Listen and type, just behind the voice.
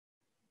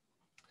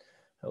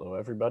Hello,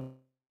 everybody,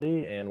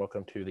 and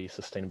welcome to the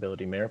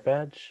Sustainability Merit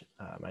Badge.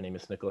 My name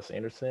is Nicholas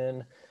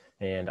Anderson,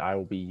 and I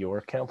will be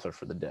your counselor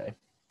for the day.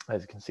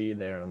 As you can see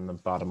there on the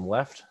bottom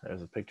left,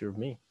 there's a picture of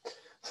me.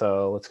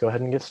 So let's go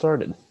ahead and get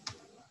started.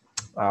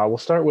 We'll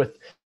start with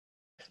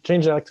I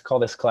like to call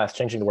this class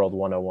Changing the World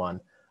 101.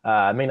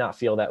 I may not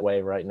feel that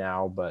way right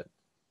now, but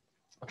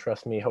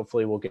trust me,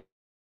 hopefully we'll get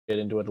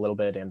into it a little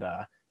bit and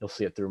you'll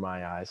see it through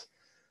my eyes.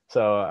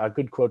 So a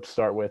good quote to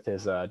start with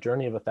is a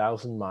journey of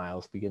 1,000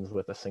 miles begins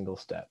with a single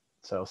step.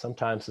 So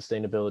sometimes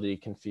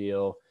sustainability can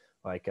feel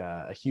like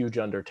a huge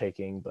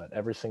undertaking, but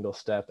every single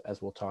step,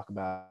 as we'll talk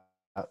about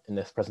in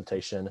this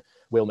presentation,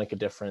 will make a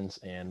difference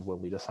and will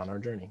lead us on our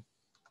journey.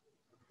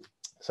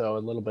 So a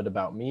little bit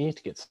about me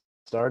to get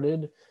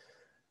started.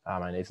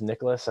 My name is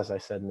Nicholas. As I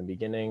said in the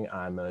beginning,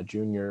 I'm a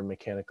junior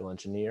mechanical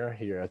engineer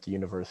here at the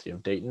University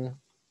of Dayton.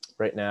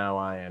 Right now,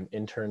 I am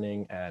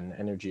interning at an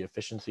energy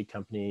efficiency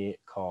company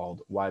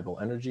called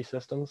Weibel Energy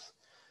Systems.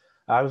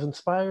 I was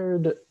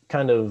inspired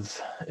kind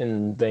of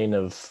in vein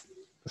of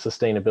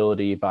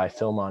sustainability by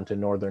Philmont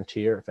and Northern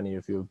Tier. If any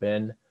of you have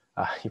been,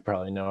 you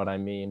probably know what I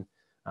mean.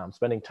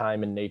 Spending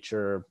time in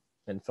nature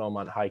in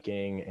Philmont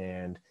hiking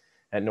and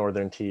at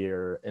Northern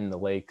Tier in the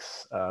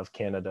lakes of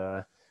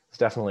Canada is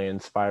definitely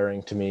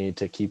inspiring to me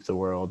to keep the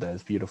world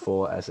as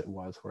beautiful as it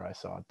was where I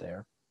saw it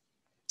there.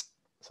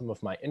 Some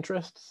of my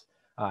interests.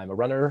 I'm a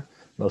runner,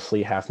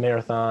 mostly half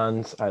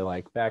marathons. I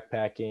like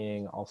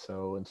backpacking,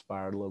 also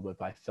inspired a little bit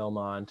by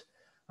Philmont.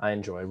 I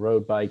enjoy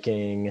road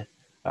biking.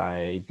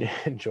 I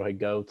enjoy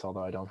goats,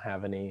 although I don't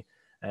have any.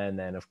 And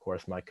then, of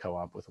course, my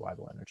co-op with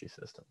Weibel Energy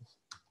Systems.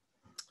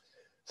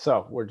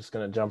 So we're just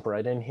going to jump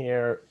right in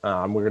here.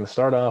 We're going to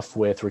start off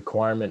with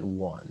requirement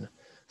 1.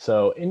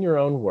 So in your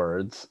own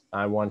words,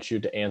 I want you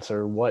to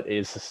answer, what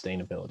is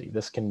sustainability?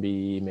 This can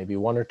be maybe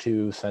 1 or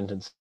 2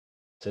 sentences.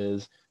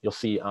 You'll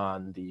see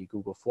on the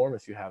Google form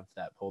if you have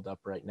that pulled up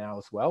right now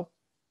as well.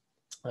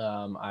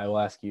 I will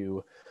ask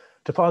you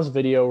to pause the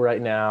video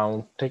right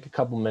now, take a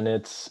couple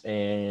minutes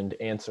and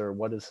answer,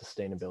 what is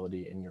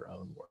sustainability in your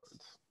own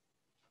words?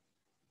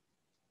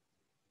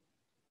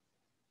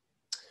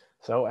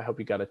 So I hope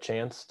you got a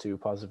chance to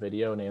pause the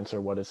video and answer,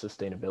 what is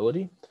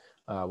sustainability?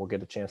 We'll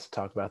get a chance to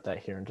talk about that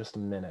here in just a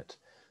minute.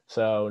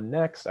 So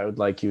next, I would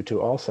like you to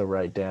also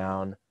write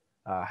down,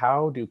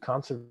 how do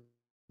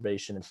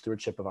conservation and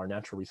stewardship of our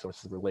natural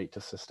resources relate to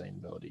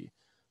sustainability?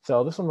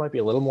 So this one might be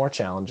a little more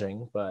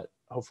challenging, but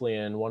hopefully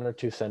in 1 or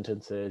 2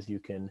 sentences, you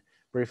can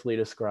briefly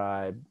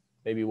describe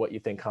maybe what you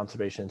think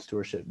conservation and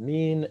stewardship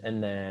mean,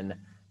 and then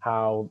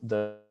how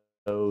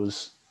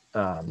those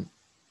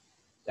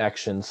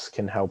actions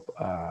can help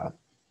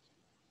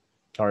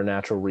our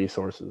natural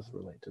resources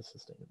relate to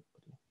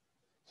sustainability.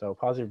 So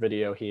pause your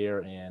video here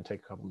and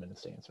take a couple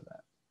minutes to answer that.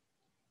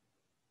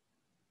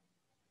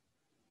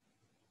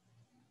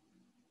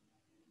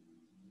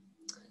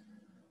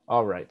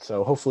 All right,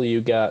 so hopefully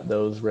you got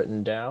those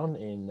written down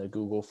in the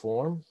Google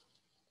form.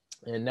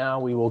 And now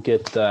we will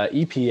get the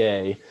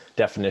EPA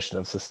definition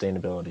of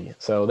sustainability.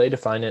 So they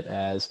define it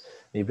as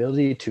the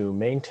ability to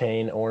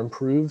maintain or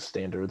improve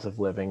standards of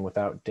living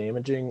without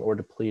damaging or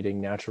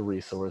depleting natural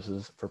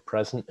resources for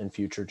present and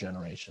future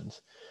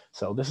generations.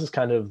 So this is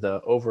kind of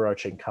the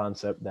overarching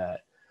concept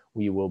that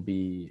we will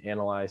be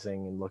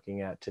analyzing and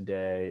looking at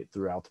today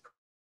throughout the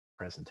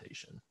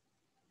presentation.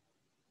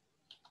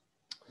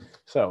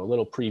 So a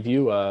little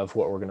preview of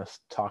what we're going to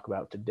talk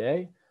about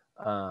today.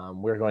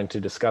 We're going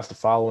to discuss the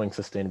following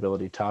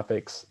sustainability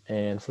topics.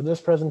 And for this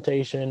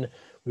presentation,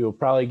 we will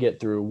probably get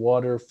through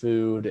water,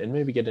 food, and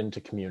maybe get into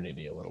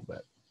community a little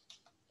bit.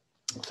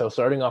 So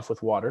starting off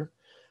with water,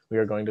 we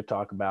are going to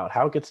talk about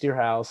how it gets to your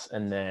house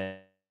and then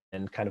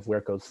kind of where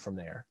it goes from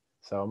there.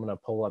 So I'm going to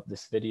pull up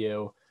this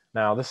video.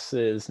 Now, this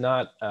is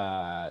not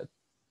a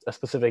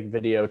specific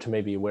video to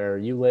maybe where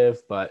you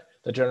live, but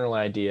the general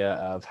idea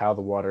of how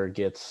the water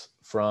gets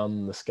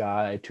from the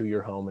sky to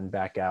your home and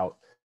back out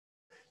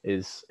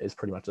is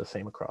pretty much the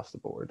same across the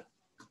board.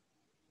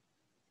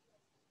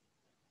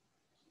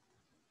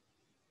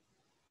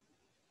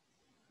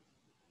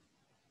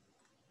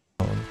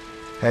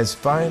 Has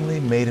finally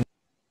made an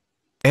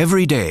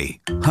Every day,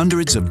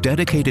 hundreds of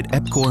dedicated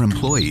EPCOR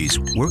employees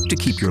work to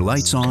keep your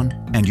lights on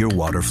and your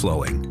water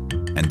flowing.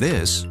 And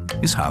this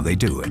is how they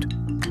do it.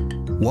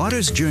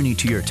 Water's journey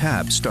to your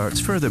tap starts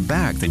further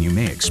back than you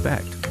may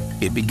expect.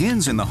 It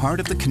begins in the heart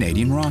of the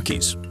Canadian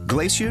Rockies.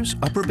 Glaciers,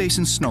 upper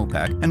basin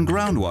snowpack, and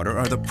groundwater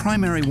are the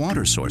primary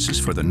water sources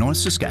for the North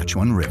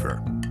Saskatchewan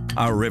River.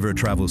 Our river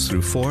travels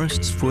through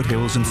forests,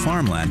 foothills, and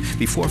farmland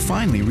before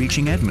finally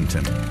reaching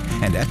Edmonton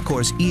and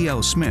EPCOR's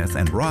E.L. Smith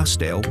and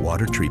Rossdale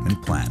water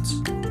treatment plants.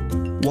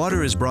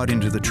 Water is brought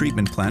into the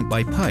treatment plant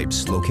by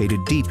pipes located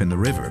deep in the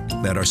river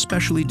that are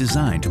specially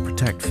designed to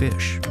protect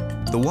fish.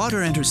 The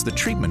water enters the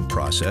treatment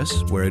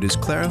process where it is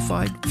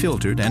clarified,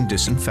 filtered, and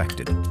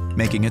disinfected,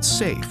 making it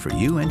safe for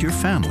you and your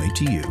family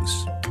to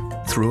use.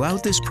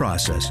 Throughout this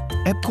process,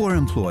 EPCOR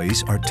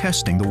employees are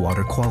testing the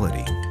water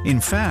quality.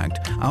 In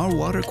fact, our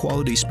water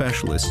quality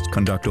specialists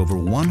conduct over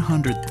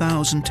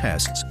 100,000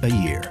 tests a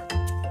year.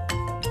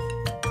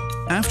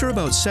 After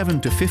about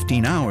 7 to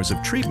 15 hours of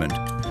treatment,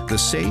 the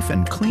safe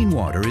and clean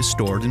water is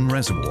stored in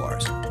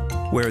reservoirs,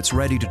 where it's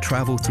ready to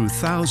travel through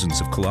thousands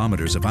of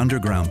kilometers of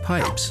underground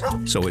pipes,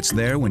 so it's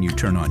there when you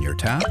turn on your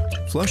tap,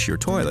 flush your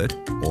toilet,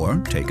 or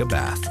take a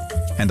bath.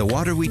 And the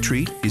water we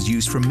treat is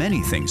used for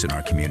many things in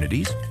our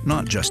communities,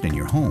 not just in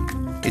your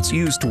home. It's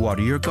used to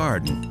water your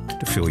garden,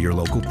 to fill your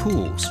local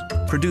pools,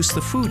 produce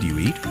the food you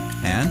eat,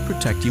 and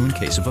protect you in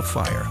case of a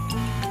fire.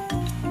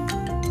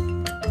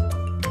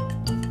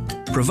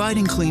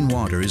 Providing clean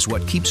water is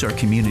what keeps our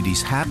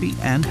communities happy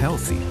and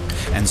healthy.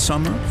 And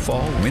summer,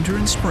 fall, winter,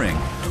 and spring,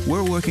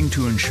 we're working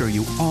to ensure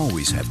you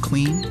always have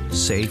clean,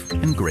 safe,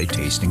 and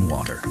great-tasting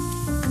water.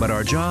 But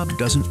our job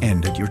doesn't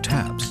end at your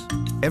taps.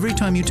 Every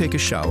time you take a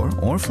shower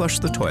or flush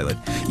the toilet,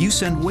 you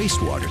send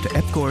wastewater to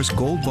EPCOR's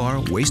Gold Bar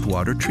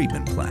Wastewater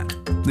Treatment Plant.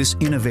 This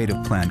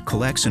innovative plant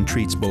collects and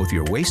treats both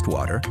your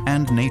wastewater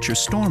and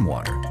nature's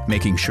stormwater,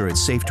 making sure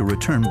it's safe to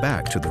return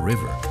back to the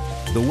river.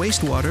 The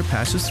wastewater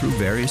passes through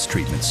various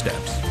treatment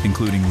steps,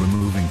 including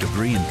removing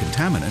debris and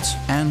contaminants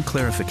and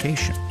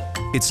clarification.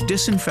 It's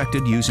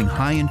disinfected using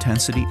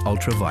high-intensity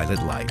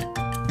ultraviolet light,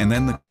 and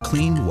then the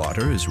cleaned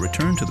water is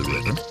returned to the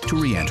river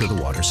to re-enter the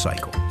water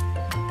cycle.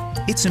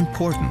 It's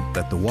important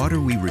that the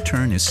water we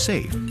return is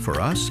safe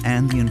for us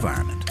and the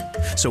environment,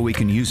 so we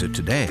can use it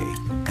today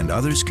and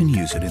others can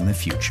use it in the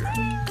future.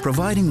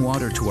 Providing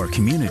water to our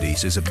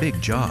communities is a big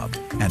job,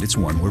 and it's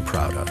one we're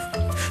proud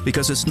of.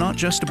 Because it's not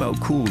just about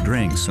cool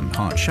drinks and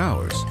hot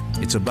showers,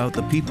 it's about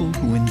the people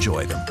who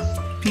enjoy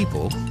them.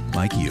 People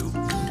like you.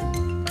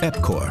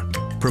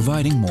 EPCOR,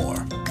 providing more.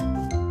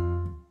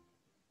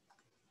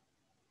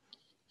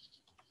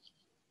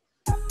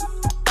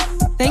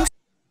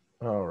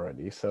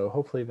 Alrighty, so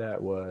hopefully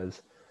that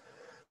was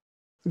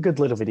a good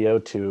little video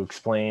to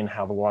explain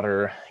how the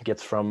water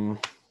gets from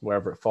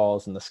wherever it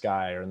falls in the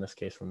sky, or in this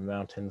case from the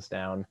mountains,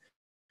 down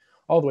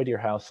all the way to your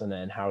house, and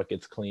then how it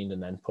gets cleaned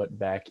and then put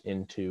back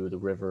into the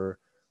river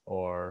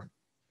or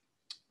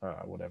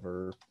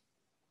whatever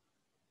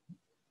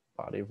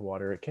body of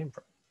water it came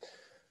from.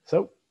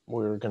 So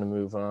we're going to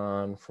move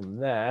on from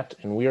that,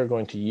 and we are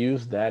going to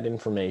use that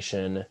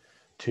information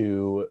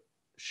to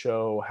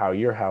show how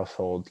your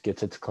household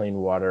gets its clean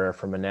water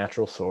from a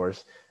natural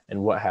source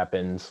and what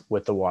happens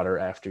with the water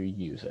after you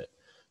use it.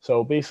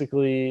 So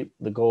basically,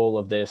 the goal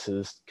of this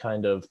is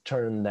kind of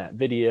turn that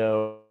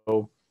video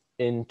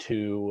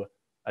into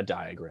a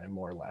diagram,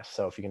 more or less.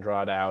 So if you can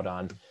draw it out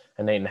on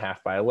an 8.5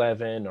 by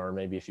 11, or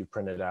maybe if you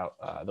printed out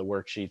the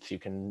worksheets, you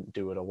can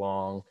do it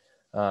along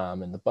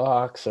in the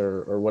box,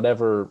 or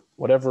whatever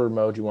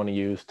mode you want to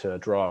use to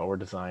draw or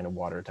design a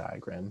water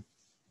diagram.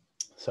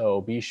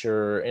 So be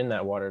sure in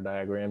that water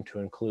diagram to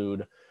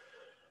include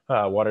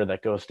water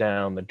that goes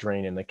down the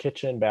drain in the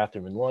kitchen,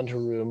 bathroom, and laundry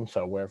room,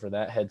 so wherever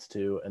that heads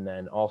to, and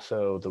then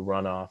also the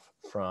runoff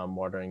from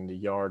watering the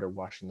yard or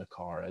washing the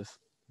car, as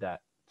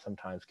that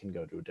sometimes can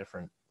go to a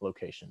different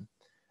location.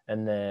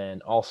 And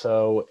then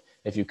also,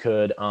 if you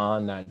could,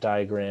 on that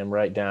diagram,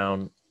 write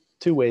down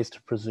 2 ways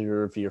to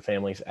preserve your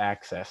family's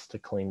access to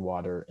clean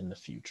water in the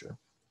future.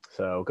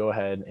 So go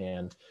ahead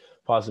and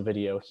pause the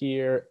video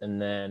here, and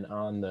then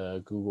on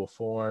the Google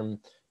form,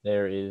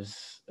 there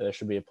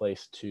should be a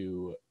place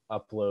to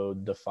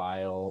upload the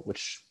file,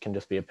 which can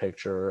just be a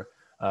picture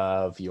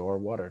of your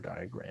water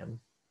diagram.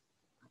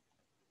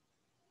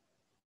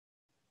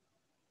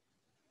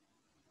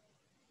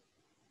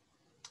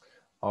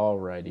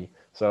 Alrighty,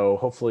 so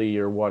hopefully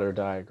your water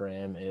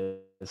diagram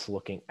is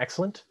looking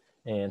excellent,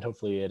 and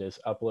hopefully it is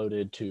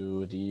uploaded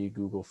to the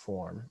Google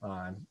form.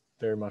 I'm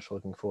very much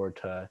looking forward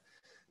to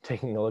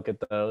taking a look at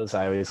those.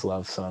 I always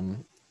love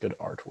some good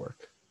artwork.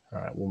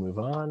 All right, we'll move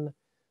on.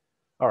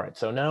 All right,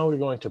 so now we're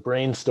going to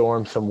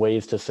brainstorm some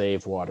ways to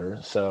save water.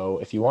 So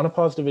if you want to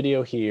pause the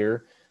video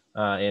here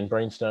and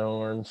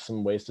brainstorm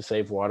some ways to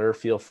save water,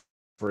 feel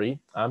free.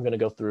 I'm going to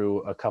go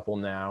through a couple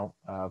now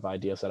of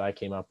ideas that I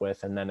came up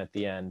with, and then at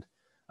the end,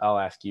 I'll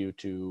ask you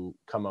to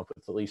come up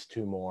with at least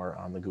 2 more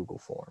on the Google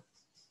form.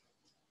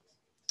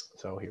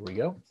 So here we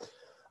go.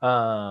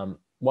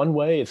 One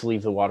way is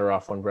leave the water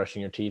off when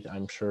brushing your teeth.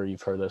 I'm sure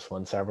you've heard this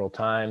one several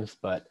times,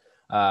 but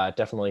it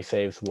definitely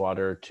saves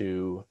water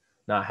to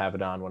not have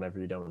it on whenever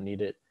you don't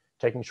need it.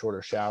 Taking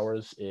shorter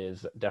showers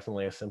is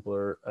definitely a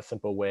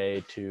simple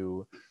way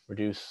to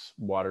reduce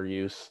water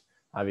use.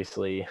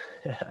 Obviously,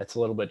 it's a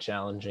little bit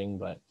challenging,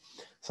 but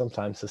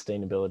sometimes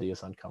sustainability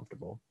is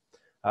uncomfortable.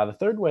 The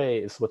third way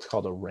is what's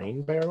called a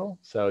rain barrel.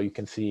 So you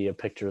can see a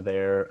picture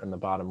there in the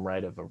bottom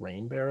right of a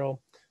rain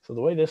barrel. So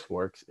the way this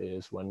works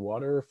is when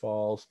water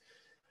falls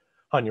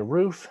on your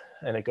roof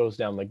and it goes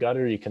down the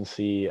gutter, you can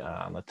see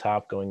on the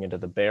top going into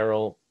the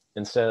barrel.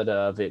 Instead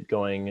of it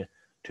going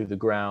to the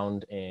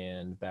ground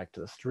and back to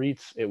the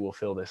streets, it will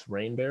fill this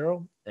rain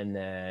barrel. And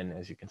then,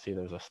 as you can see,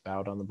 there's a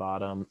spout on the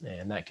bottom,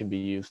 and that can be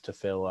used to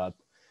fill up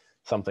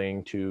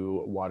something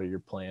to water your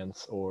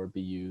plants or be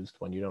used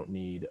when you don't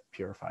need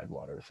purified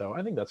water. So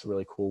I think that's a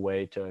really cool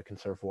way to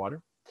conserve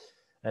water.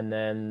 And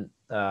then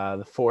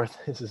the fourth,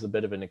 this is a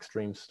bit of an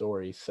extreme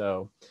story.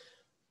 So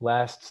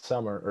last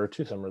summer, or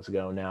 2 summers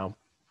ago now,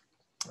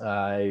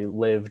 I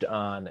lived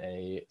on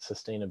a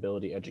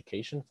sustainability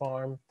education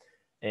farm,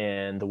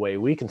 and the way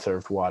we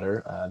conserved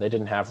water, they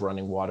didn't have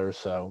running water,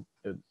 so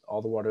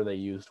all the water they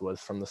used was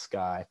from the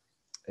sky.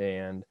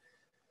 And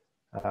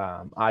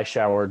I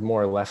showered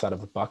more or less out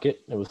of a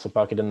bucket. It was a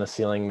bucket in the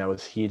ceiling that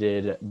was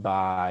heated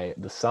by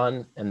the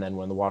sun, and then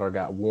when the water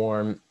got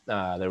warm,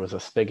 there was a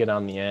spigot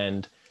on the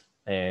end,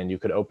 and you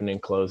could open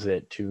and close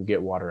it to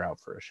get water out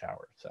for a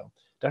shower. So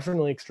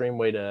definitely extreme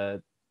way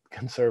to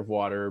conserve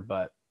water,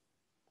 but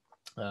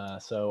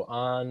so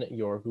on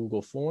your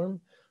Google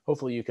form,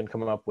 hopefully you can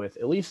come up with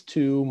at least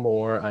 2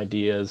 more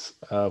ideas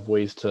of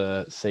ways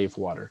to save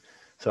water.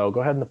 So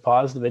go ahead and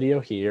pause the video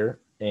here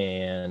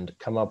and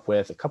come up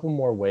with a couple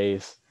more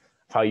ways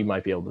of how you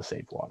might be able to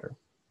save water.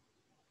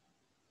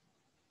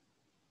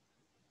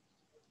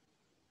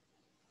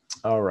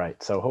 All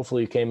right, so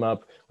hopefully you came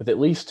up with at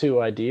least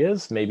 2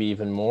 ideas, maybe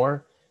even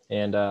more.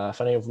 And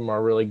if any of them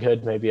are really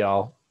good, maybe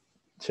I'll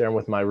share them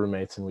with my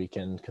roommates and we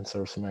can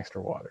conserve some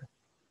extra water.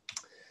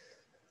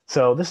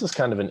 So this is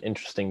kind of an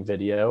interesting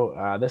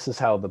video. This is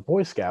how the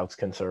Boy Scouts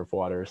conserve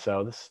water.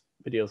 So this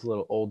video is a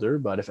little older,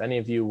 but if any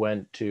of you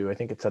went to, I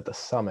think it's at the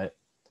summit,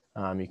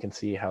 you can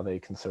see how they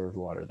conserve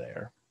water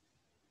there.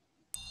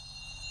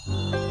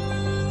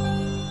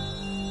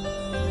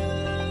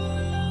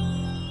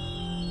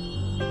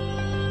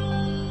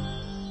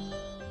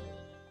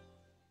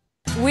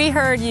 We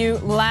heard you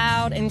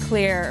loud and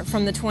clear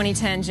from the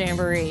 2010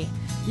 Jamboree.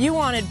 You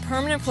wanted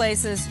permanent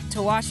places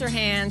to wash your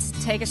hands,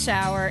 take a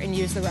shower, and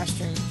use the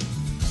restroom.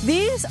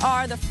 These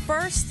are the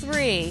first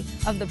 3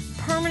 of the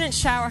permanent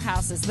shower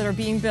houses that are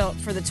being built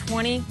for the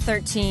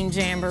 2013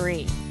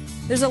 Jamboree.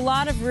 There's a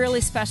lot of really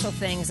special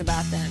things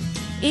about them.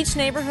 Each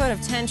neighborhood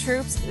of 10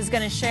 troops is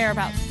going to share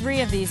about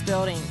 3 of these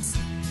buildings.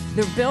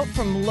 They're built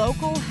from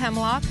local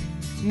hemlock,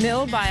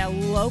 milled by a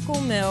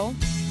local mill,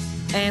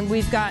 and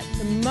we've got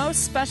the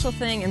most special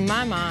thing in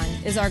my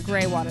mind is our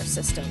gray water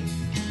system.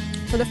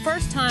 For the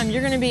first time,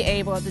 you're going to be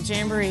able at the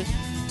Jamboree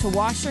to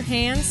wash your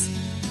hands.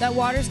 That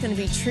water is going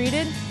to be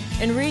treated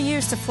and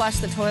reused to flush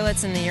the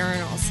toilets and the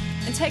urinals.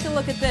 And take a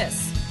look at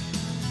this.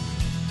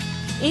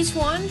 Each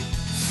one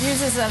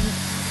uses a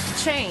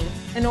chain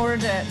in order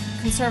to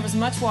conserve as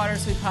much water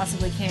as we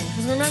possibly can.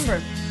 Because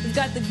remember, we've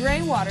got the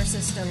gray water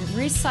system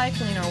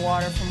recycling our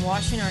water from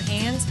washing our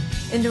hands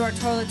into our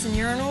toilets and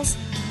urinals,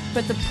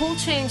 but the pull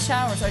chain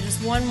showers are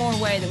just one more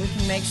way that we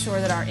can make sure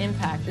that our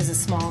impact is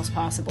as small as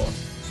possible.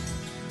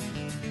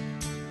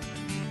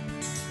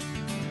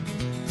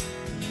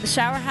 The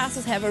shower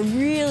houses have a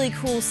really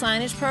cool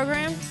signage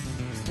program.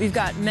 We've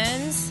got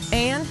men's,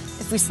 and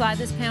if we slide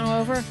this panel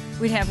over,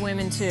 we'd have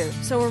women too.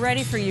 So we're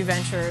ready for you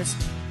venturers.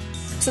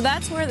 So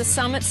that's where the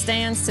summit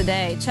stands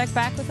today. Check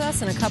back with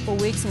us in a couple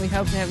weeks and we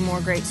hope to have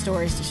more great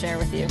stories to share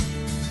with you.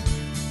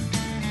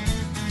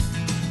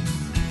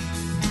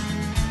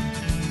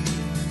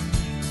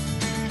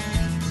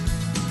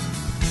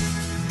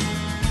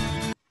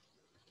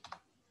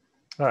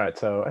 All right,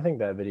 so I think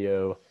that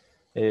video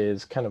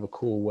is kind of a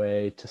cool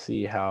way to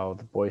see how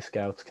the Boy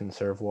Scouts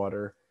conserve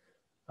water.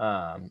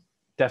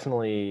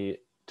 Definitely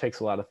takes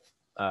a lot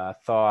of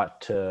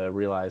thought to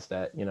realize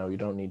that, you know, you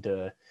don't need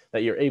to,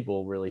 that you're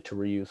able really to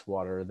reuse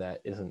water that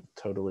isn't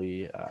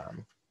totally,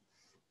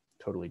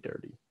 totally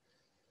dirty.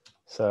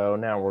 So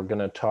now we're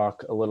gonna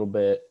talk a little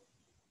bit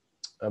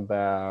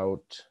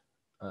about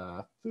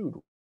food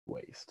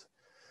waste.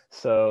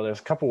 So there's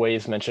a couple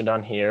ways mentioned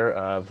on here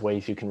of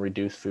ways you can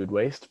reduce food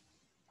waste.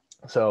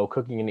 So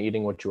cooking and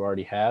eating what you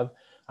already have.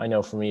 I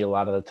know for me, a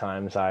lot of the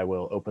times I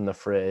will open the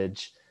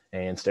fridge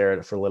and stare at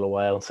it for a little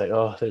while and say,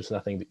 oh, there's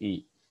nothing to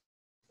eat.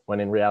 When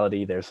in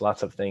reality, there's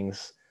lots of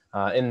things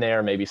in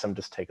there. Maybe some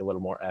just take a little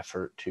more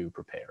effort to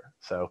prepare.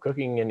 So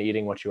cooking and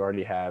eating what you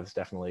already have is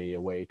definitely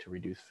a way to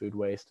reduce food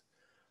waste.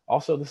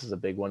 Also, this is a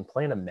big one,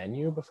 plan a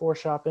menu before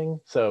shopping.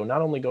 So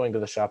not only going to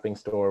the shopping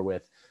store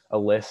with a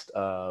list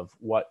of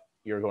what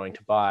you're going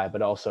to buy,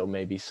 but also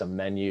maybe some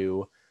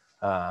menu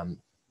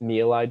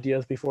meal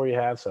ideas before you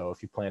have. So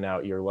if you plan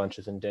out your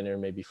lunches and dinner,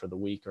 maybe for the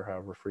week or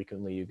however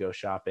frequently you go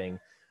shopping,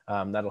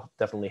 that'll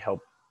definitely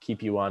help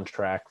keep you on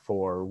track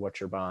for what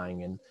you're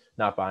buying and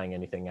not buying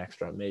anything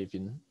extra. Maybe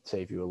even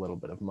save you a little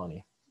bit of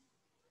money.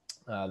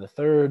 The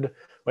third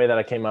way that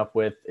I came up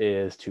with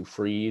is to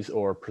freeze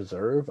or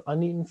preserve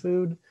uneaten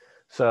food.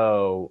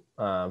 So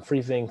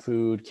freezing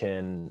food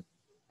can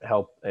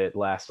help it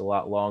last a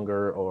lot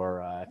longer,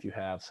 or if you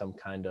have some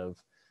kind of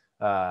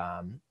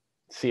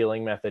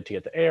sealing method to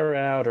get the air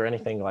out or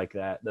anything like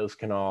that, those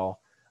can all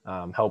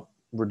help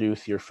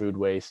reduce your food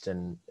waste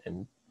and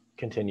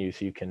continue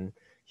so you can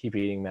keep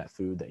eating that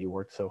food that you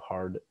worked so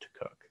hard to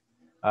cook.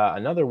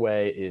 Another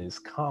way is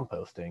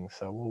composting.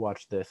 So we'll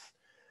watch this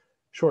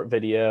short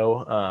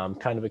video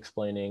kind of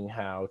explaining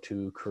how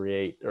to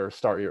create or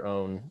start your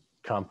own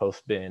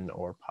compost bin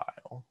or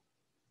pile.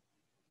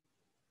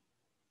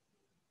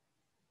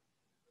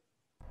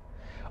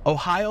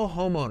 Ohio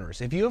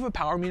homeowners, if you have a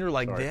power meter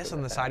like this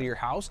on the side of your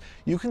house,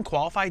 you can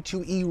qualify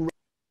to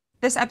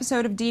This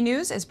episode of D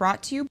News is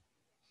brought to you.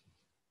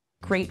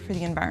 great for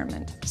the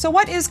environment. So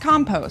what is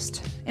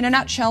compost? In a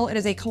nutshell, it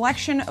is a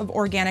collection of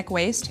organic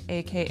waste,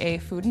 aka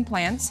food and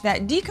plants,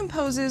 that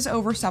decomposes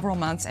over several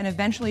months and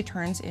eventually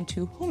turns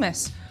into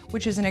humus,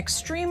 which is an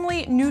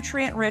extremely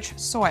nutrient-rich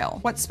soil.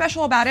 What's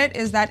special about it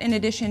is that in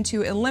addition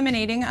to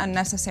eliminating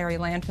unnecessary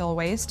landfill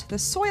waste, the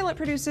soil it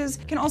produces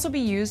can also be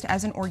used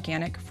as an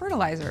organic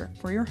fertilizer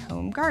for your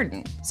home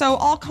garden. So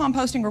all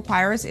composting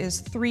requires is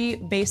 3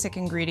 basic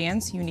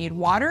ingredients. You need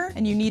water,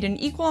 and you need an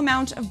equal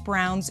amount of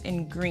browns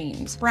and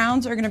greens.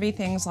 Browns are gonna be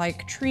things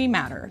like tree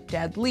matter,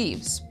 dead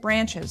leaves,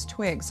 branches,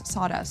 twigs,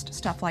 sawdust,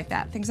 stuff like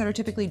that, things that are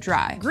typically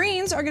dry.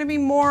 Greens are gonna be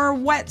more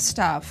wet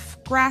stuff,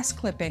 grass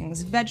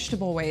clippings,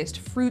 vegetable waste,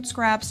 fruit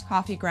scraps,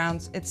 coffee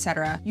grounds,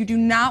 etc. You do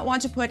not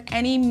want to put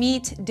any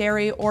meat,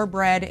 dairy, or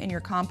bread in your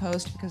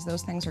compost because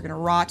those things are gonna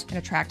rot and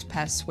attract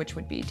pests, which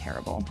would be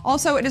terrible.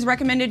 Also, it is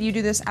recommended you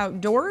do this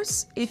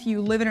outdoors. If you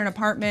live in an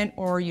apartment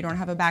or you don't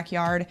have a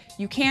backyard,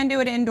 you can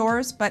do it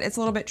indoors, but it's a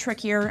little bit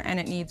trickier and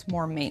it needs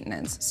more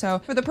maintenance. So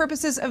for the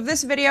purposes of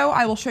this video,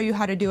 I will show you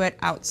how to do it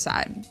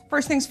outside.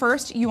 First things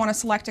first, you wanna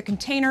select a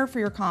container for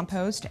your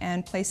compost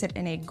and place it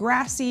in a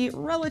grassy,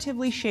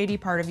 relatively shady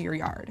part of your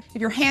yard.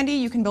 If you're handy,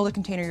 you can build a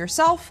container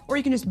yourself, or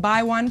you can just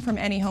buy one from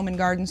any home and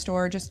garden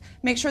store. Just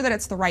make sure that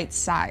it's the right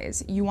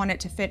size. You want it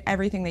to fit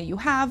everything that you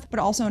have, but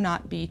also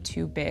not be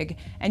too big.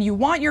 And you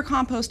want your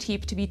compost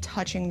heap to be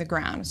touching the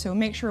ground. So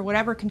make sure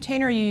whatever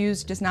container you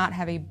use does not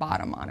have a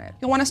bottom on it.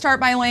 You'll want to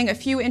start by laying a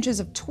few inches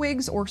of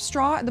twigs or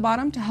straw at the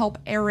bottom to help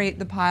aerate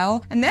the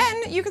pile. And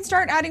then you can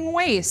start adding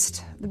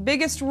waste. The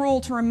biggest rule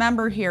to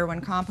remember here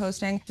when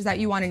composting is that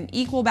you want an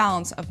equal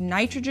balance of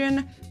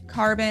nitrogen,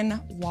 carbon,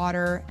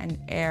 water, and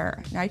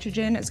air.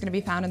 Nitrogen is gonna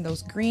be found in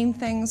those green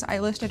things I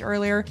listed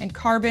earlier, and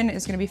carbon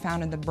is gonna be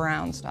found in the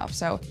brown stuff.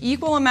 So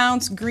equal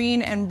amounts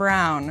green and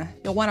brown.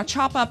 You'll wanna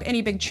chop up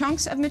any big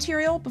chunks of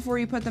material before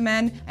you put them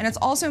in, and it's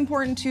also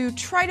important to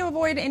try to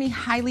avoid any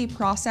highly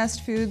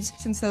processed foods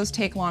since those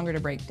take longer to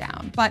break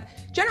down. But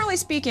generally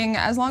speaking,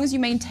 as long as you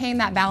maintain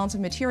that balance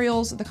of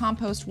materials, the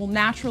compost will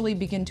naturally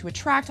begin to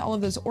attract all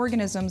of those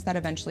organisms that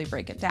eventually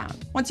break it down.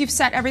 Once you've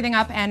set everything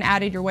up and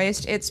added your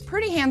waste, it's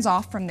pretty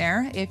hands-off from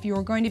there. If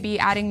you're going to be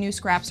adding new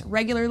scraps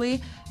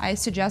regularly, I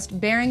suggest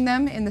burying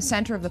them in the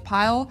center of the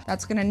pile.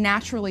 That's gonna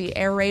naturally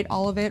aerate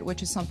all of it,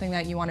 which is something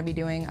that you wanna be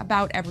doing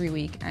about every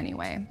week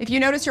anyway. If you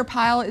notice your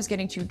pile is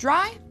getting too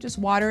dry, just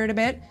water it a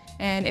bit.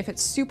 And if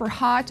it's super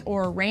hot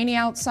or rainy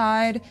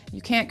outside,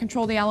 you can't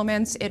control the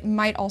elements, it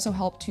might also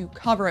help to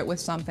cover it with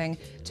something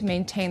to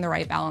maintain the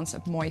right balance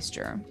of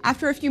moisture.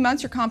 After a few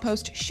months, your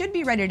compost should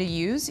be ready to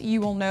use.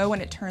 You will know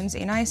when it turns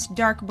a nice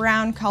dark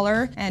brown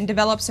color and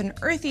develops an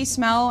earthy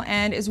smell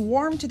and is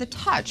warm to the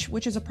touch,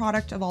 which is a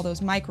product of all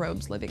those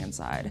microbes living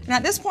inside. And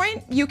at this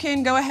point, you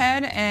can go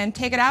ahead and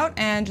take it out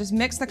and just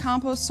mix the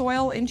compost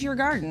soil into your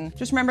garden.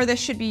 Just remember, this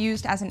should be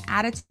used as an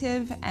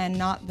additive and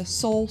not the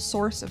sole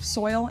source of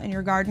soil in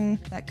your garden.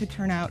 That could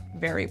turn out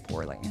very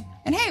poorly.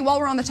 And hey, while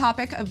we're on the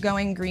topic of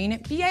going green,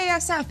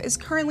 BASF is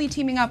currently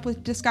teaming up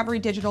with Discovery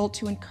Digital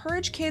to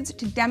encourage kids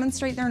to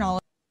demonstrate their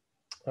knowledge.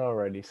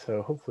 Alrighty,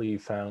 so hopefully you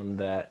found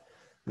that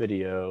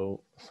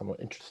video somewhat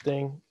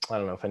interesting. I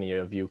don't know if any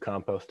of you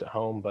compost at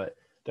home, but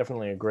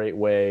definitely a great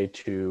way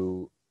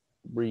to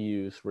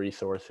reuse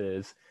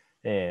resources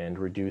and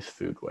reduce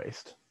food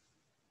waste.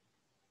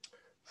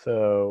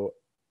 So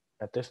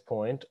at this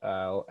point,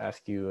 I'll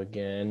ask you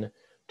again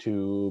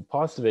to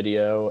pause the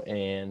video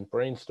and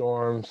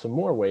brainstorm some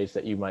more ways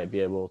that you might be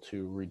able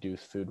to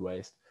reduce food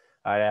waste.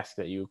 I ask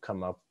that you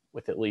come up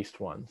with at least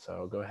one.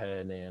 So go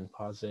ahead and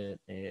pause it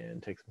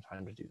and take some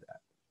time to do that.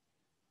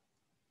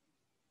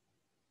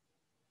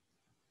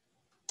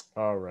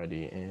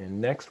 Alrighty,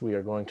 and next we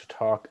are going to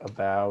talk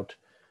about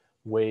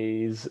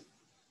ways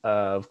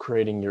of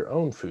creating your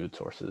own food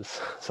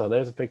sources. So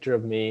there's a picture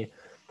of me,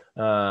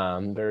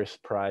 very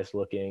surprised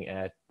looking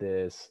at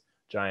this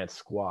giant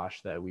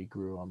squash that we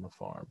grew on the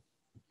farm.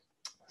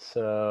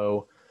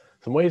 So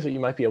some ways that you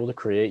might be able to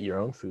create your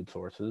own food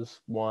sources.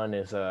 One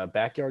is a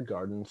backyard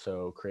garden.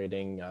 So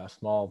creating a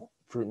small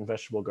fruit and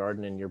vegetable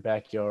garden in your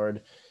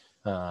backyard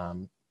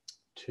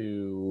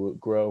to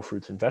grow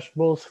fruits and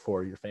vegetables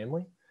for your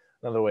family.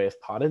 Another way is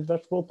potted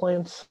vegetable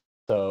plants.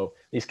 So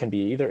these can be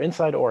either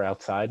inside or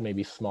outside,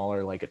 maybe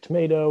smaller like a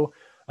tomato.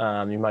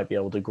 You might be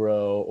able to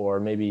grow, or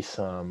maybe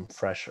some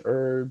fresh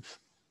herbs.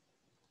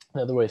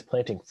 Another way is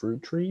planting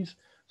fruit trees.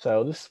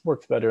 So this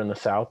works better in the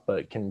South, but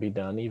it can be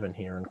done even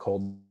here in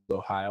cold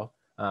Ohio.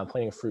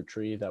 Planting a fruit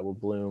tree that will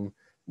bloom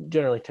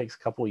generally takes a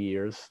couple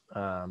years,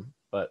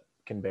 but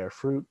can bear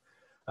fruit.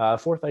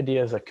 Fourth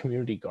idea is a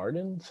community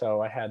garden.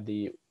 So I had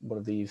one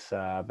of these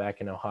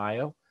back in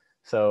Ohio.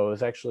 So it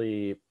was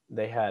actually,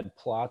 they had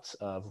plots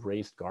of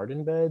raised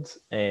garden beds,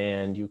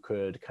 and you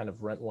could kind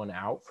of rent one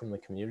out from the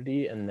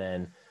community and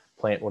then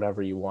plant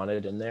whatever you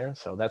wanted in there.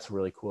 So that's a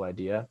really cool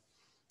idea.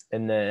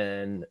 And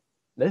then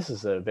this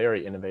is a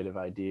very innovative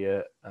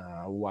idea.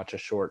 Watch a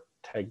short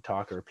TED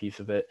Talk or a piece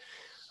of it.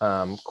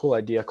 Cool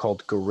idea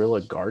called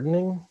guerrilla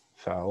gardening.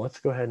 So let's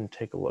go ahead and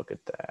take a look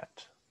at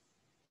that.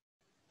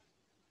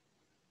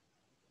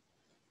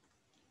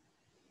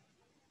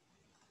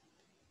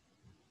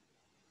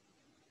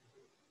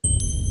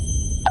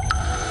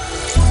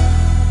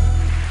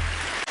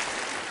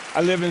 I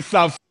live in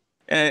South,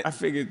 and I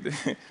figured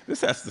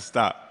this has to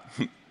stop.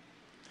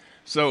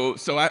 So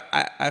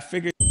I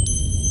figured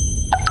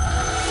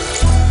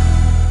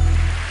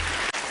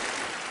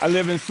I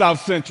live in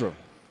South Central.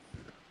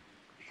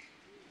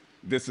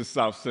 This is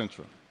South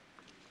Central.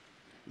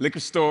 Liquor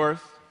stores,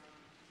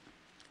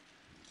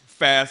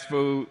 fast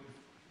food,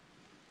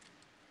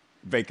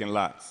 vacant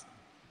lots.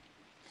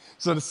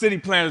 So the city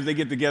planners, they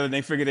get together and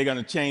they figure they're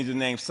gonna change the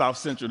name South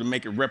Central to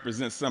make it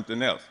represent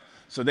something else.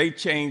 So they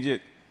change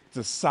it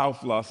to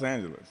South Los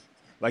Angeles.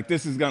 Like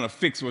this is gonna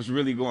fix what's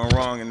really going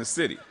wrong in the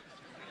city.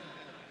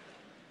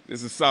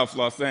 This is South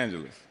Los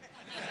Angeles.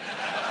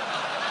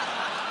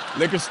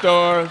 Liquor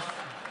stores,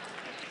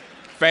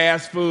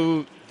 fast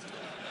food,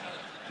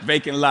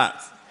 vacant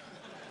lots.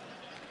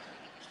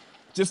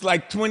 Just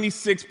like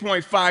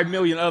 26.5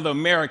 million other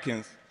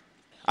Americans,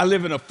 I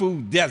live in a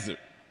food desert.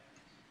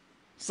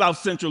 South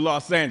Central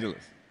Los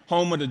Angeles,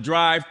 home of the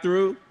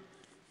drive-through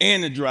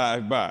and the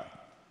drive-by.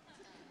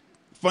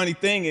 Funny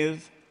thing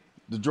is,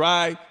 the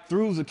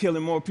drive-throughs are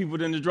killing more people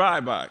than the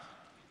drive-by.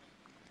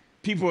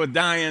 People are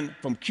dying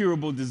from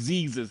curable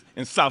diseases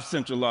in South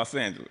Central Los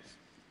Angeles.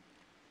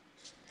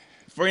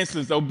 For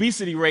instance, the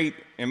obesity rate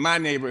in my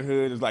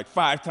neighborhood is like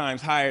 5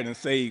 times higher than,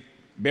 say,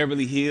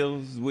 Beverly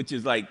Hills, which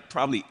is like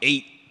probably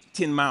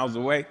 8-10 miles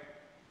away.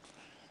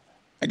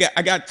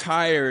 I got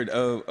tired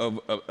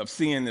of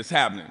seeing this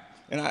happening.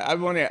 And I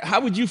wonder, how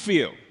would you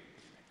feel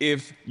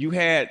if you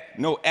had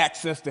no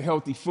access to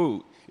healthy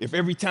food? If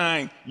every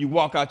time you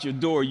walk out your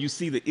door, you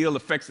see the ill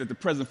effects that the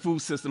present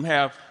food system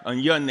have on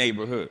your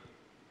neighborhood?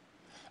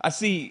 I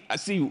see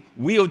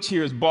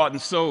wheelchairs bought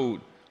and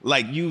sold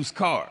like used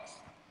cars.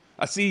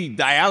 I see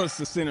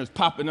dialysis centers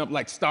popping up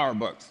like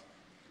Starbucks.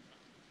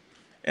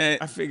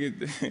 And I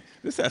figured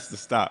this has to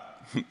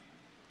stop.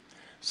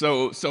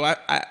 So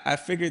I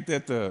figured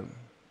that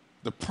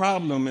the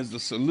problem is the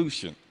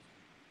solution.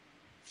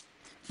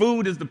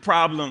 Food is the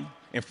problem,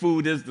 and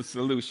food is the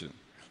solution.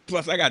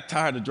 Plus, I got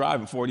tired of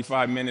driving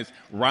 45 minutes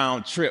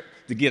round trip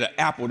to get an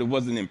apple that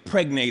wasn't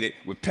impregnated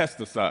with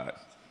pesticides.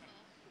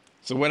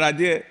 So what I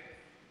did,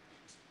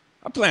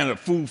 I planted a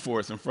food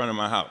forest in front of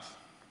my house.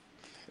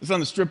 It's on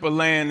the strip of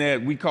land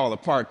that we call a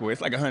parkway.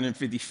 It's like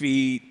 150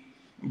 feet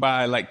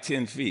by like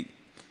 10 feet.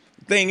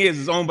 The thing is,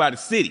 it's owned by the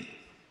city,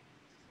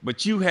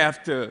 but you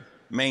have to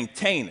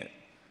maintain it.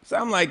 So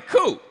I'm like,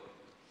 cool.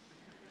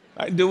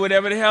 I can do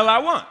whatever the hell I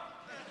want.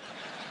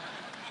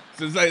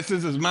 Since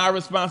it's my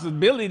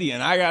responsibility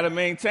and I got to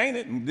maintain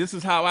it, and this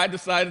is how I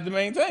decided to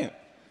maintain it.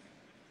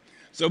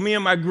 So me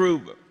and my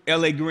group,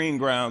 LA Green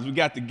Grounds, we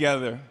got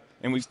together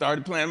and we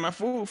started planting my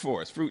food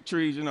forest, fruit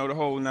trees, you know, the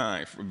whole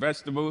nine, for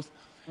vegetables.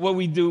 What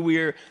we do,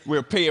 we're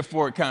a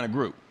pay-it-forward kind of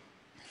group,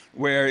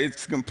 where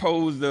it's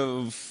composed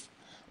of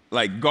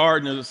like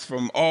gardeners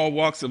from all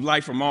walks of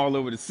life from all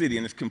over the city,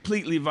 and it's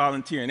completely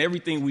volunteer, and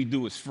everything we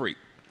do is free.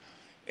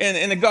 And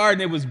in the garden,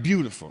 it was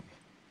beautiful.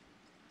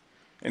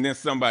 And then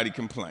somebody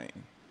complained.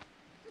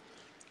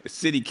 The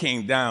city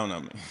came down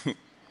on me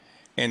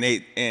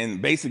and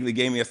basically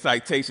gave me a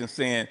citation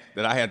saying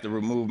that I had to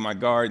remove my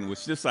garden,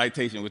 which this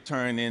citation would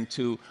turn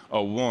into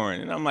a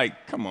warrant. And I'm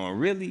like, come on,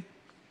 really?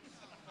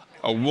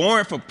 A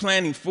warrant for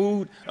planting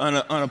food on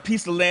a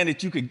piece of land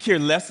that you could care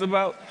less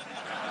about?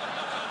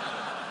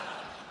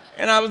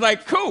 And I was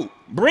like, cool,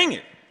 bring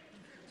it.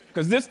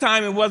 Because this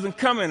time it wasn't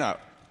coming out.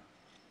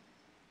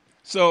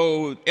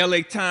 So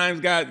LA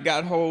Times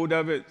got hold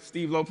of it.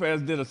 Steve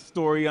Lopez did a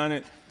story on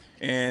it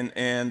and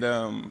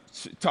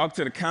talked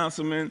to the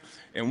councilman.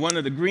 And one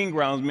of the Green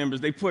Grounds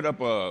members, they put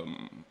up a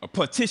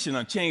petition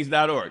on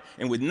change.org.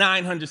 And with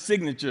 900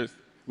 signatures,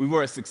 we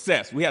were a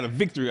success. We had a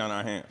victory on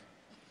our hands.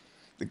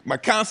 My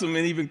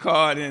councilman even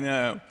called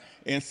and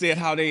said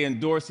how they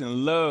endorse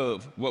and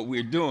love what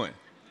we're doing.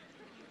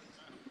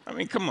 I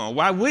mean, come on,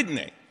 why wouldn't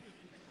they?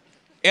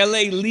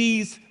 LA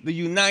leads the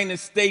United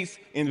States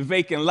in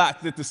vacant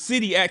lots that the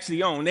city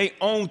actually owns. They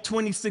own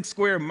 26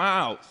 square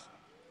miles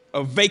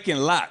of vacant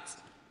lots.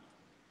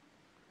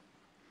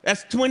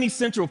 That's 20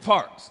 Central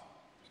Parks.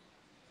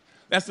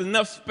 That's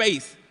enough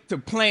space to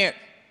plant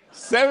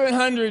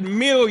 700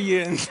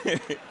 million,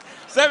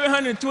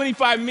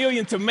 725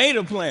 million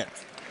tomato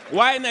plants.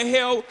 Why in the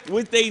hell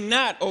would they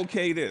not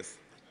okay this?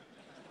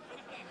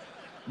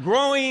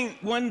 Growing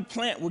one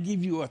plant will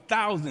give you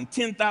 1,000,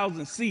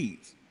 10,000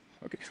 seeds.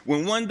 Okay.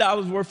 When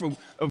 $1 worth of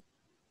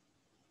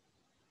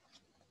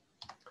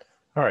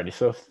Alrighty,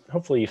 so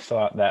hopefully you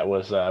thought that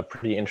was a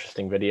pretty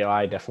interesting video.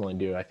 I definitely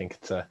do. I think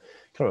it's a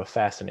kind of a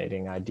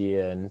fascinating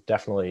idea and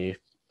definitely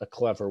a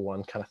clever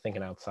one, kind of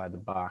thinking outside the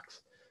box.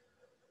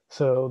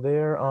 So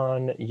there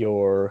on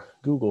your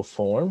Google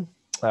form,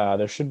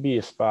 there should be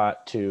a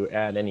spot to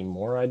add any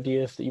more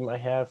ideas that you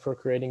might have for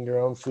creating your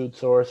own food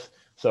source.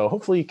 So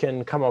hopefully you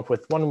can come up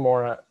with one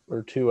more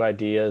or two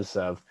ideas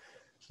of,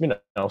 you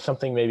know,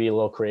 something maybe a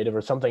little creative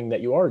or something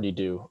that you already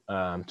do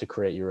to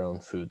create your own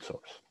food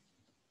source.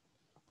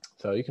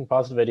 So you can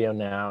pause the video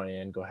now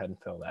and go ahead and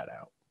fill that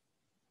out.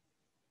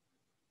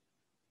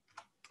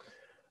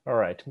 All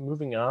right,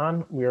 moving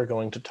on, we are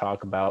going to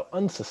talk about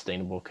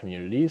unsustainable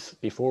communities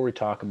before we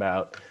talk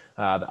about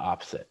the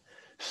opposite.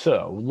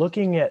 So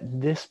looking at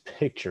this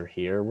picture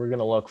here, we're going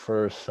to look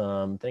for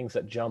some things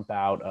that jump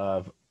out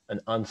of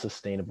an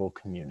unsustainable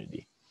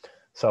community.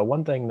 So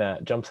one thing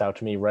that jumps out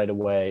to me right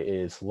away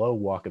is low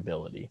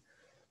walkability.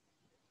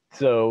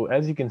 So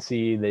as you can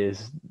see,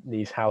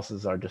 these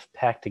houses are just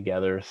packed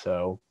together.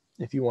 So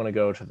if you want to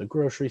go to the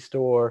grocery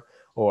store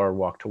or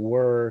walk to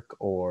work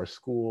or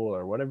school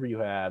or whatever you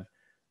have,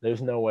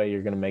 there's no way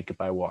you're going to make it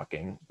by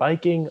walking.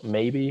 Biking,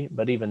 maybe,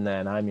 but even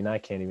then, I mean, I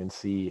can't even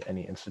see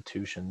any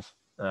institutions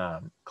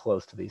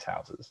close to these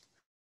houses.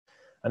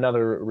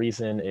 Another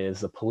reason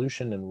is the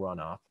pollution and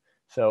runoff.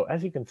 So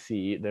as you can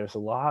see, there's a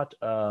lot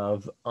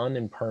of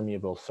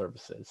unimpermeable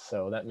surfaces.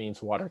 So that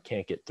means water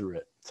can't get through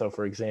it. So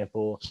for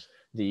example,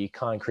 the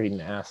concrete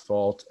and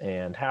asphalt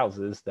and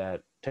houses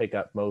that take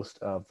up most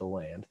of the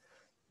land.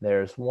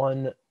 There's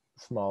one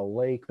small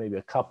lake, maybe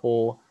a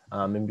couple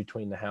in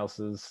between the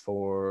houses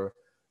for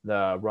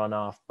the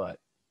runoff, but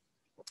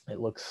it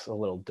looks a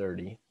little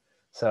dirty.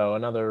 So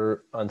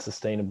another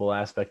unsustainable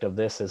aspect of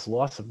this is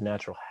loss of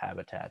natural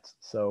habitats.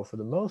 So for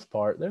the most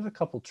part, there's a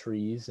couple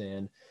trees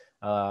and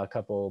a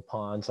couple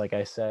ponds, like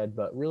I said,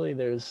 but really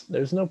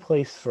there's no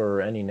place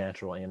for any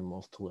natural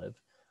animals to live.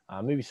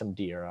 Maybe some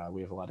deer.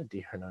 We have a lot of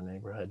deer in our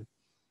neighborhood.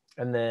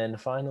 And then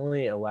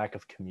finally, a lack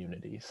of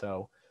community.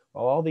 So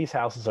while all these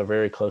houses are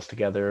very close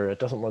together, it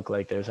doesn't look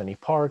like there's any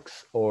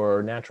parks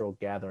or natural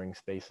gathering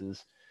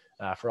spaces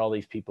for all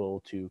these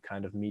people to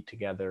kind of meet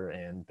together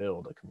and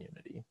build a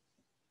community.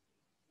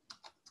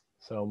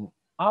 So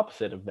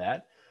opposite of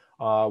that,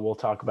 we'll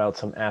talk about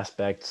some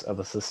aspects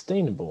of a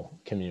sustainable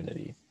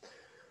community.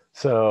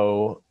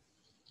 So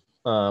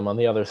on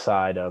the other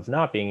side of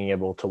not being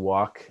able to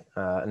walk,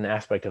 an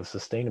aspect of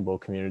sustainable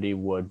community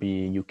would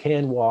be you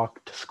can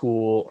walk to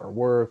school or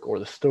work or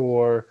the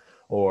store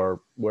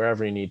or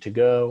wherever you need to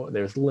go.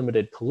 There's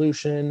limited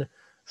pollution.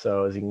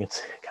 So as you can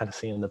kind of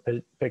see in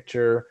the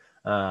picture,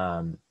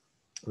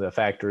 the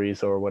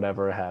factories or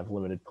whatever have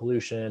limited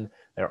pollution.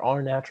 There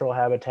are natural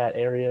habitat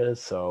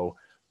areas, so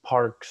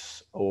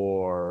parks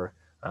or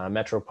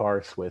metro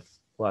parks with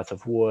lots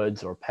of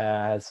woods or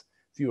paths,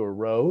 fewer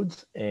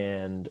roads,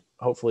 and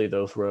hopefully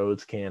those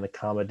roads can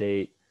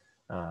accommodate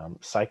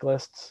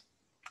cyclists.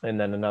 And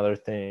then another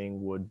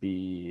thing would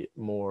be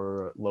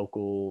more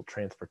local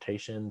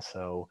transportation,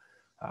 so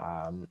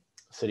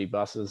city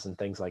buses and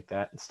things like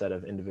that instead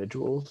of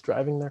individuals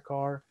driving their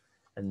car.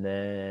 And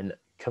then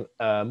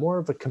more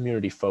of a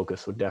community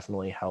focus would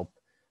definitely help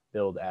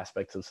build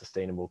aspects of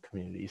sustainable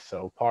communities.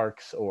 So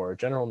parks or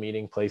general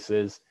meeting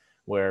places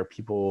where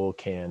people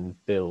can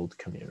build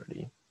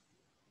community.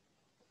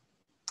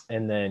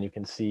 And then you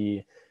can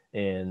see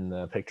in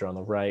the picture on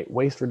the right,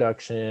 waste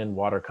reduction,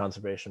 water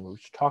conservation,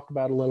 which we talked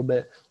about a little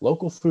bit,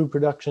 local food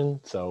production,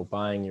 so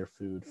buying your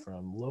food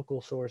from local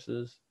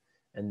sources,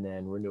 and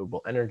then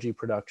renewable energy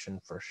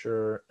production for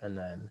sure. And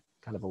then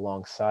kind of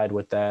alongside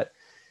with that,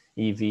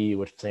 EV,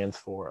 which stands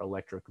for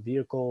electric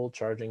vehicle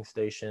charging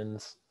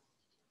stations.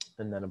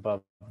 And then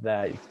above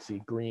that, you can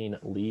see green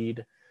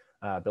LEED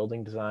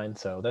building design.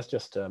 So that's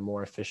just a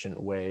more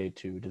efficient way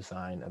to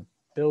design a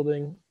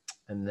building.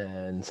 And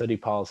then city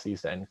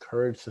policies that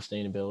encourage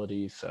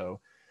sustainability. So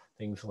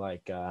things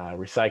like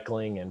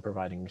recycling and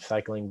providing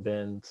recycling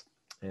bins.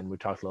 And we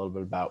talked a little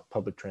bit about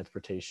public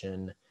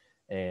transportation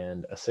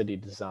and a city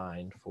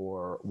designed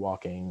for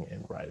walking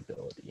and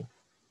rideability.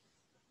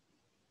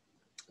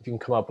 If you can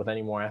come up with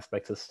any more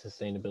aspects of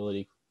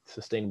sustainability,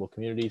 sustainable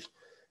communities,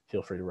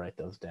 feel free to write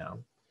those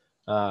down.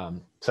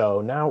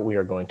 So now what we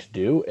are going to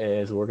do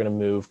is we're going to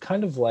move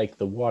kind of like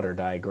the water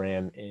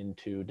diagram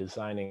into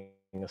designing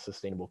a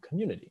sustainable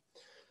community.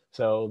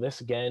 So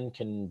this again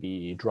can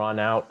be drawn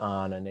out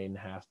on an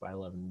 8.5 by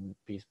 11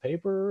 piece of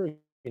paper.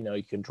 You know,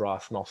 you can draw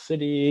a small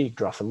city,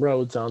 draw some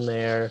roads on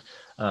there,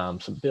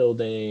 some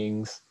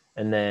buildings,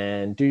 and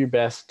then do your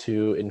best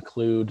to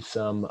include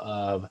some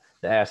of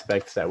the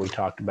aspects that we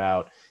talked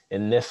about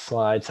in this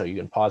slide. So you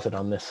can pause it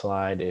on this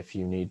slide if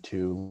you need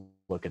to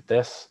look at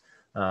this,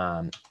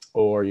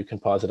 or you can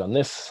pause it on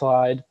this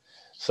slide.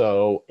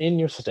 So in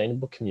your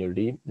sustainable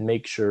community,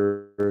 make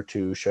sure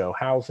to show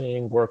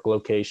housing, work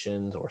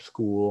locations, or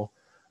school,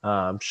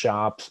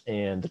 shops,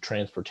 and the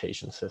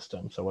transportation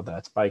system. So whether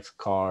that's bikes,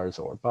 cars,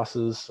 or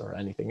buses, or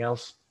anything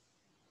else.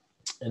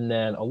 And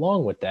then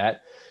along with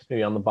that,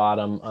 maybe on the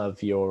bottom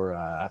of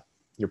your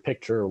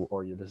picture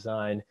or your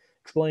design,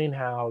 explain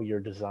how your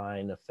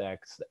design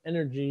affects the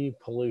energy,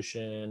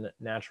 pollution,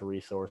 natural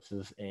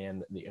resources,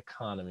 and the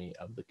economy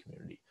of the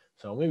community.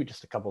 So maybe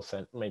just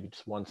maybe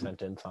just one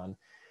sentence on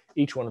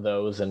each one of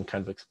those and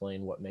kind of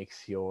explain what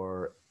makes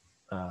your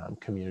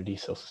community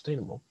so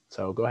sustainable.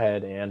 So go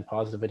ahead and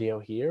pause the video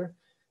here,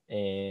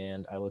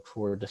 and I look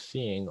forward to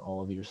seeing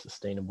all of your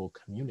sustainable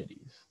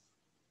communities.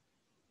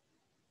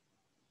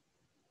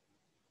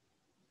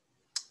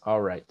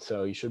 All right,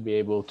 so you should be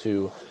able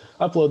to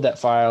upload that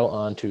file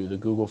onto the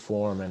Google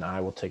form, and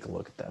I will take a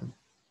look at them.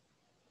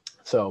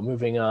 So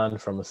moving on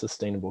from a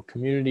sustainable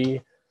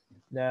community,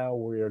 now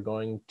we are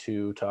going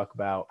to talk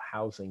about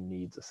housing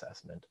needs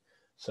assessment.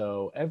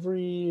 So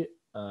every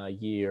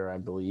year, I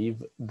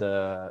believe,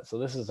 so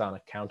this is on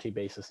a county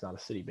basis, not a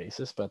city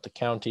basis, but the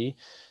county,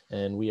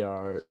 and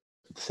the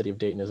city of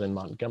Dayton is in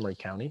Montgomery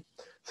County.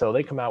 So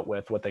they come out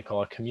with what they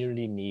call a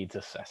community needs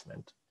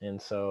assessment.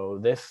 And so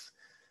this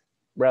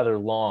rather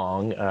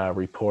long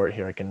report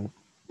here, I can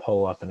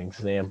pull up an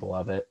example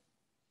of it.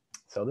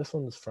 So this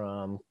one's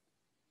from,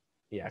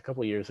 a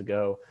couple of years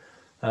ago,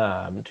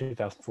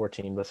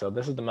 2014. But so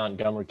this is the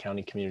Montgomery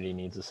County Community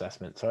Needs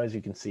Assessment. So as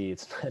you can see,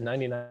 it's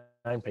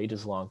 99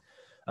 pages long.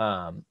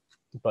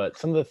 But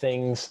some of the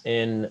things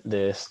in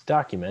this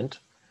document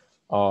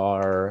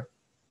are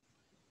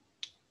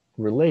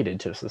related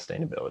to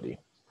sustainability.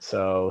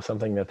 So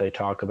something that they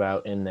talk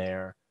about in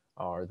there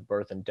are the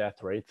birth and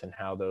death rates and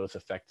how those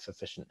affect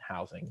sufficient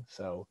housing.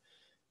 So,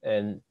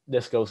 and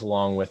this goes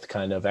along with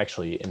kind of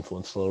actually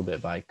influenced a little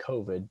bit by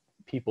COVID,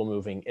 people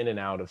moving in and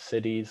out of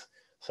cities.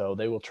 So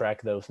they will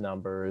track those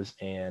numbers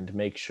and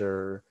make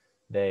sure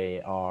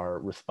they are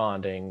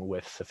responding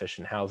with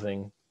sufficient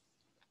housing.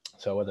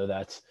 So whether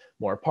that's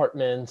more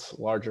apartments,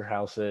 larger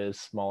houses,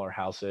 smaller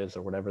houses,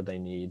 or whatever they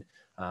need,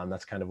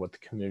 that's kind of what the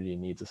community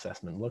needs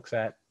assessment looks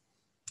at.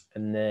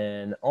 And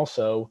then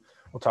also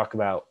we'll talk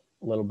about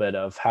a little bit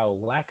of how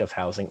lack of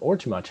housing or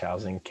too much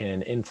housing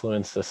can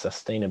influence the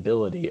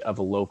sustainability of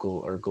a local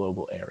or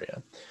global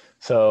area.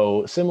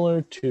 So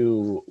similar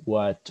to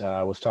what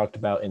was talked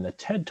about in the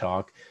TED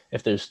Talk,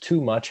 if there's too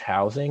much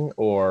housing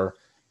or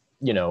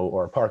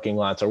parking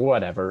lots or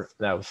whatever,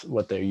 that was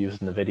what they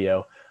used in the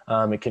video,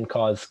 it can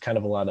cause kind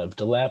of a lot of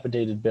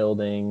dilapidated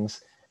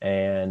buildings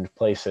and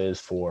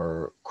places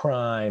for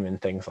crime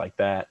and things like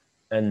that.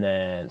 And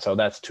then, so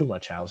that's too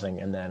much housing.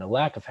 And then a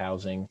lack of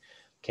housing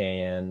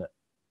can,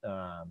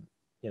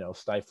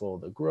 stifle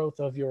the growth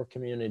of your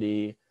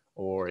community,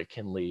 or it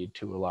can lead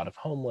to a lot of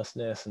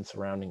homelessness in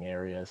surrounding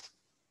areas.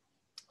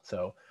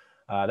 So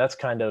that's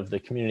kind of the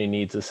community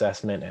needs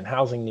assessment and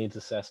housing needs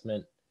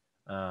assessment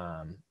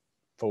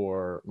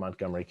for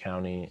Montgomery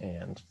County,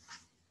 and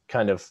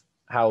kind of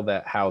how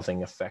that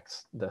housing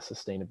affects the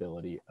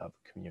sustainability of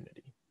a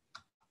community.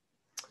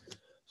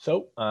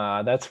 So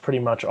that's pretty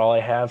much all I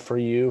have for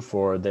you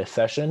for this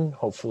session.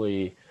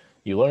 Hopefully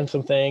you learned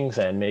some things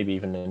and maybe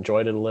even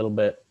enjoyed it a little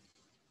bit.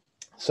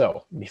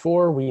 So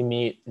before we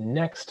meet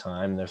next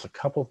time, there's a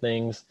couple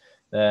things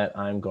that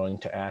I'm going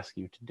to ask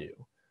you to do.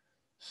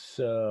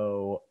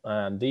 So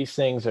these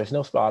things, there's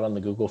no spot on the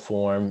Google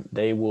form.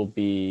 They will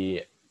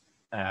be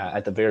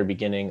at the very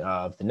beginning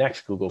of the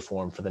next Google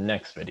form for the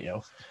next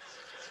video.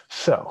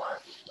 So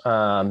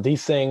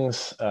these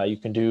things you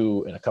can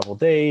do in a couple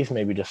days,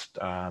 maybe just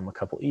a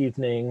couple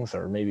evenings,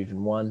 or maybe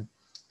even one.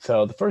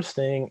 So the first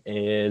thing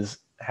is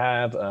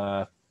have,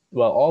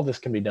 all this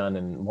can be done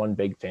in one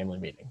big family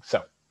meeting.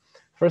 So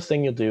first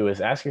thing you'll do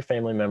is ask your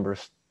family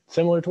members,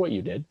 similar to what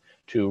you did,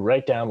 to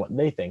write down what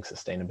they think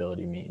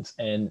sustainability means.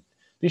 And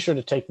be sure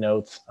to take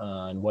notes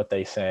on what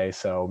they say.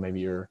 So maybe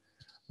your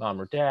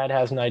mom or dad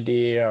has an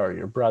idea, or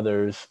your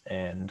brothers.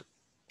 And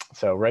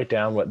so write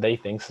down what they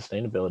think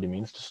sustainability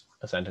means, just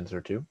a sentence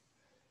or two.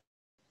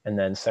 And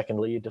then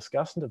secondly,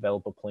 discuss and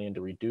develop a plan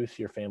to reduce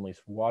your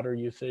family's water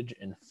usage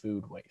and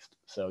food waste.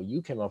 So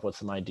you came up with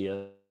some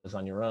ideas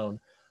on your own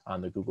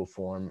on the Google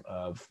form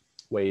of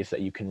ways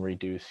that you can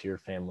reduce your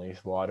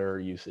family's water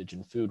usage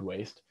and food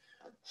waste.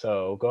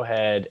 So go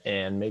ahead,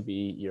 and maybe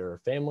your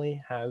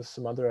family has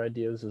some other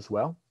ideas as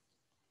well.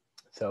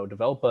 So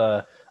develop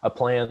a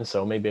plan,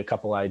 so maybe a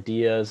couple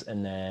ideas,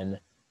 and then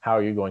how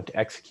are you going to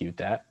execute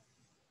that?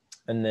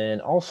 And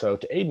then also,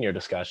 to aid in your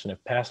discussion,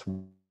 if past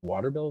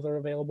water bills are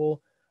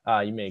available,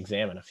 you may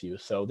examine a few.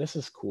 So this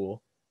is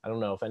cool. I don't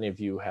know if any of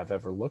you have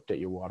ever looked at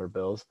your water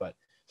bills, but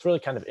it's really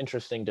kind of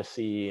interesting to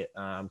see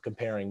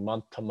comparing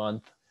month to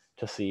month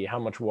to see how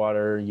much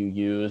water you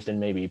used, and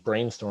maybe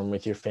brainstorm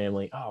with your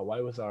family. Oh, why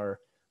was our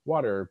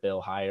water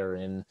bill higher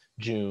in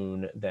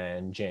June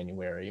than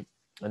January?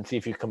 And see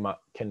if you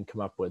can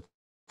come up with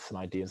some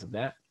ideas of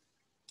that.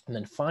 And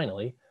then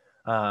finally,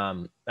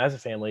 as a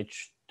family,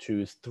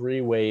 choose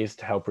 3 ways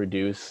to help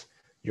reduce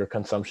your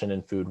consumption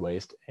and food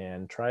waste,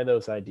 and try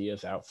those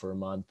ideas out for a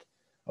month.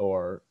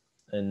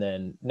 And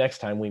then next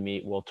time we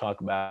meet, we'll talk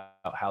about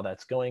how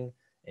that's going,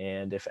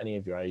 and if any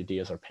of your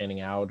ideas are panning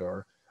out,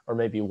 or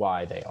maybe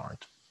why they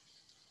aren't.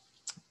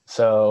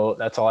 So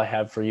that's all I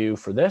have for you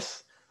for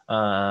this.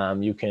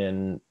 You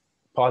can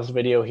pause the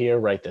video here,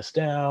 write this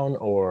down,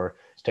 or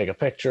take a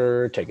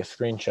picture, take a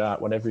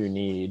screenshot, whatever you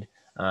need.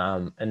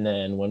 And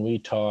then when we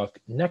talk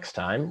next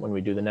time, when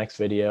we do the next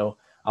video,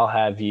 I'll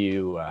have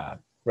you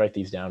write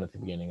these down at the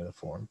beginning of the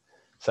form.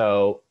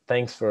 So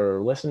thanks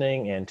for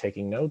listening and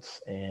taking notes,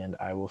 and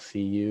I will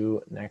see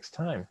you next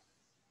time.